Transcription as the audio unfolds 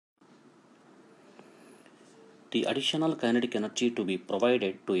The additional kinetic energy to be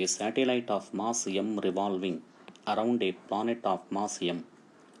provided to a satellite of mass m revolving around a planet of mass m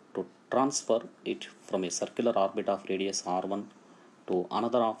to transfer it from a circular orbit of radius r1 to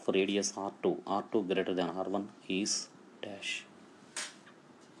another of radius r2 greater than r1 is dash.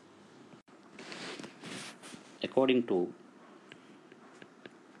 According to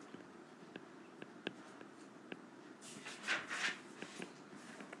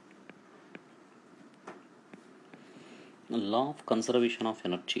law of conservation of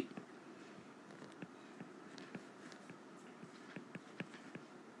energy,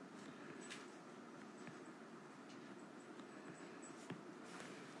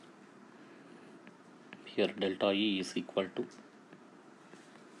 here delta E is equal to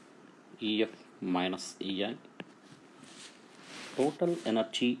EF minus EI. Total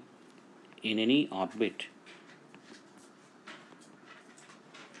energy in any orbit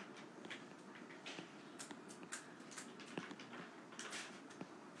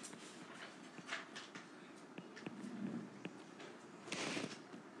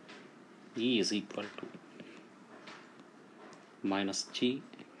E is equal to minus G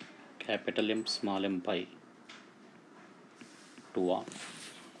capital M small m by 2R.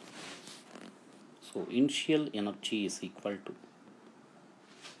 So initial energy is equal to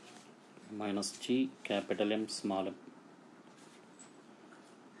minus G capital M small m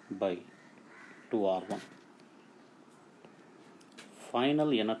by 2R1.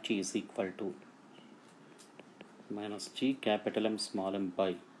 Final energy is equal to minus G capital M small m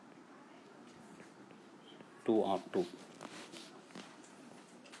by 2R2.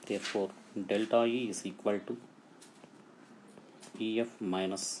 Therefore, delta E is equal to EF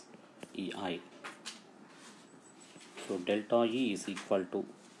minus EI. So, delta E is equal to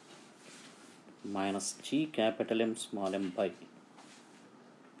minus G capital M small m by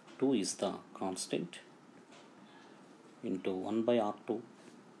 2 is the constant into 1 by R2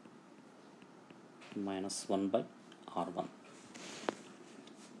 minus 1 by R1.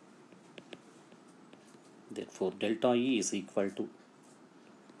 Therefore, delta E is equal to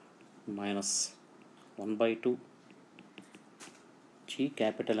minus 1 by 2 G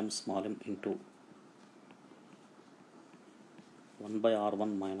capital M small m into 1 by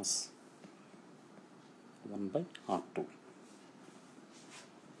R1 minus 1 by R2.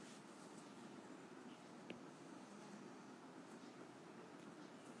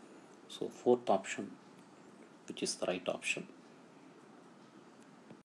 So, fourth option, which is the right option.